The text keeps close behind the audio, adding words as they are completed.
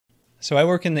So I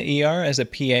work in the ER as a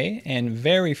PA, and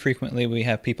very frequently we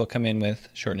have people come in with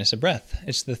shortness of breath.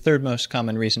 It's the third most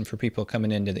common reason for people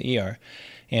coming into the ER.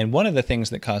 And one of the things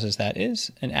that causes that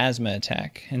is an asthma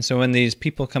attack. And so when these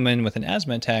people come in with an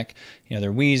asthma attack,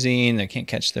 they're wheezing, they can't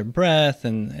catch their breath,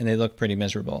 and they look pretty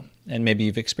miserable. And maybe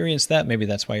you've experienced that. Maybe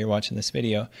that's why you're watching this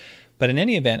video. But in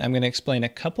any event, I'm going to explain a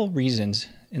couple reasons.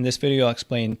 In this video, I'll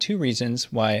explain 2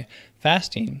 reasons why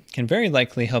fasting can very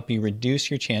likely help you reduce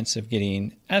your chance of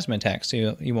getting asthma attacks,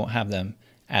 so you won't have them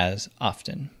as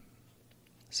often.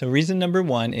 So reason number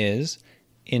 1 is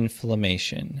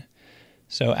inflammation.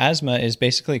 So asthma is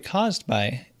basically caused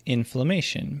by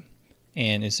inflammation,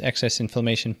 and it's excess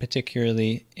inflammation,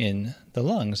 particularly in the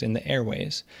lungs, in the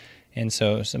airways. And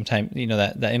so sometimes,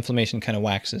 that inflammation kind of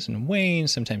waxes and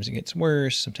wanes. Sometimes it gets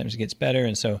worse, sometimes it gets better.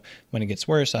 And so when it gets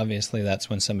worse, obviously that's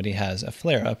when somebody has a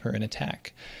flare-up or an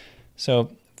attack.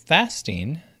 So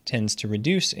fasting tends to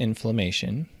reduce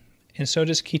inflammation, and so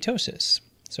does ketosis.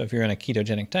 So if you're on a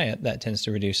ketogenic diet, that tends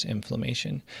to reduce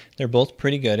inflammation. They're both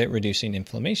pretty good at reducing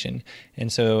inflammation. And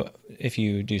so if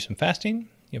you do some fasting,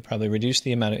 you'll probably reduce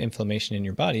the amount of inflammation in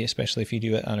your body, especially if you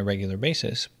do it on a regular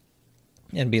basis,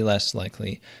 and be less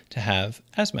likely to have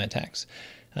asthma attacks.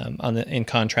 In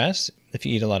contrast, if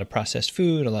you eat a lot of processed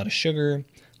food, a lot of sugar,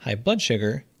 high blood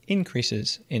sugar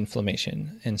increases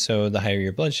inflammation. And so the higher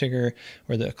your blood sugar,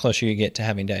 or the closer you get to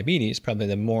having diabetes, probably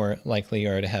the more likely you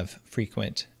are to have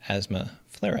frequent asthma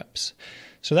flare-ups.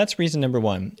 So that's reason number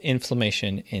 1,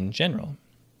 inflammation in general.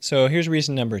 So here's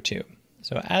reason number 2.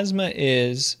 So asthma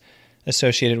is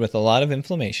associated with a lot of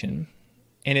inflammation,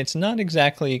 and it's not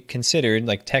exactly considered,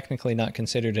 technically not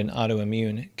considered an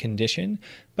autoimmune condition,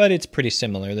 but it's pretty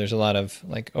similar. There's a lot of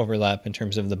overlap in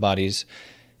terms of the body's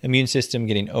immune system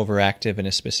getting overactive in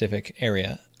a specific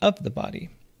area of the body.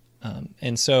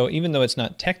 And so even though it's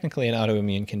not technically an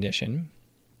autoimmune condition,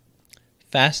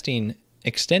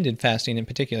 extended fasting in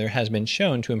particular, has been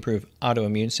shown to improve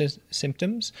autoimmune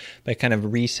symptoms by kind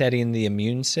of resetting the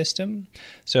immune system.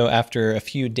 So after a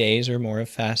few days or more of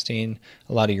fasting,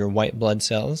 a lot of your white blood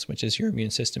cells, which is your immune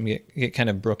system, get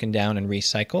kind of broken down and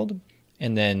recycled.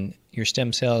 And then your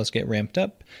stem cells get ramped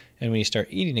up. And when you start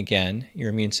eating again, your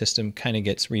immune system kind of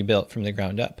gets rebuilt from the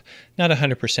ground up. Not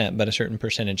 100%, but a certain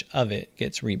percentage of it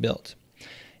gets rebuilt.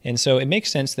 And so it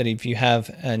makes sense that if you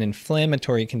have an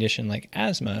inflammatory condition like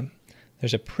asthma,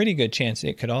 there's a pretty good chance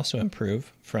it could also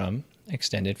improve from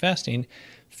extended fasting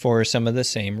for some of the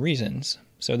same reasons.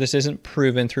 So this isn't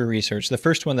proven through research. The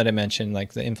first one that I mentioned,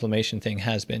 the inflammation thing,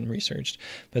 has been researched,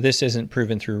 but this isn't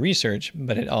proven through research,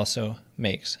 but it also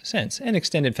makes sense. And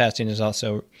extended fasting is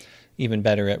also even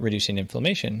better at reducing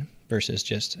inflammation versus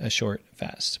just a short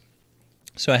fast.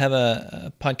 So I have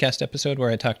a podcast episode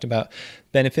where I talked about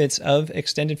benefits of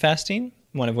extended fasting,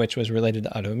 one of which was related to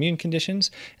autoimmune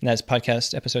conditions, and that's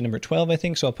podcast episode number 12, I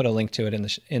think. So I'll put a link to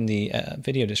it in the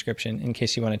video description in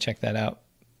case you want to check that out.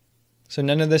 So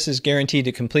none of this is guaranteed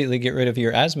to completely get rid of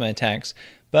your asthma attacks,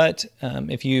 but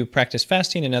if you practice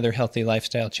fasting and other healthy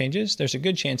lifestyle changes, there's a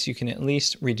good chance you can at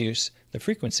least reduce the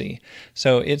frequency.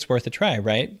 So it's worth a try,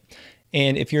 right?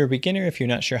 And if you're a beginner, if you're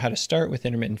not sure how to start with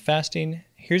intermittent fasting,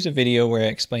 here's a video where I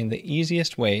explain the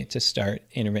easiest way to start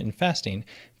intermittent fasting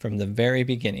from the very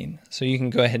beginning. So you can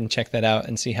go ahead and check that out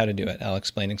and see how to do it. I'll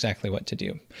explain exactly what to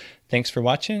do. Thanks for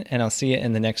watching, and I'll see you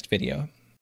in the next video.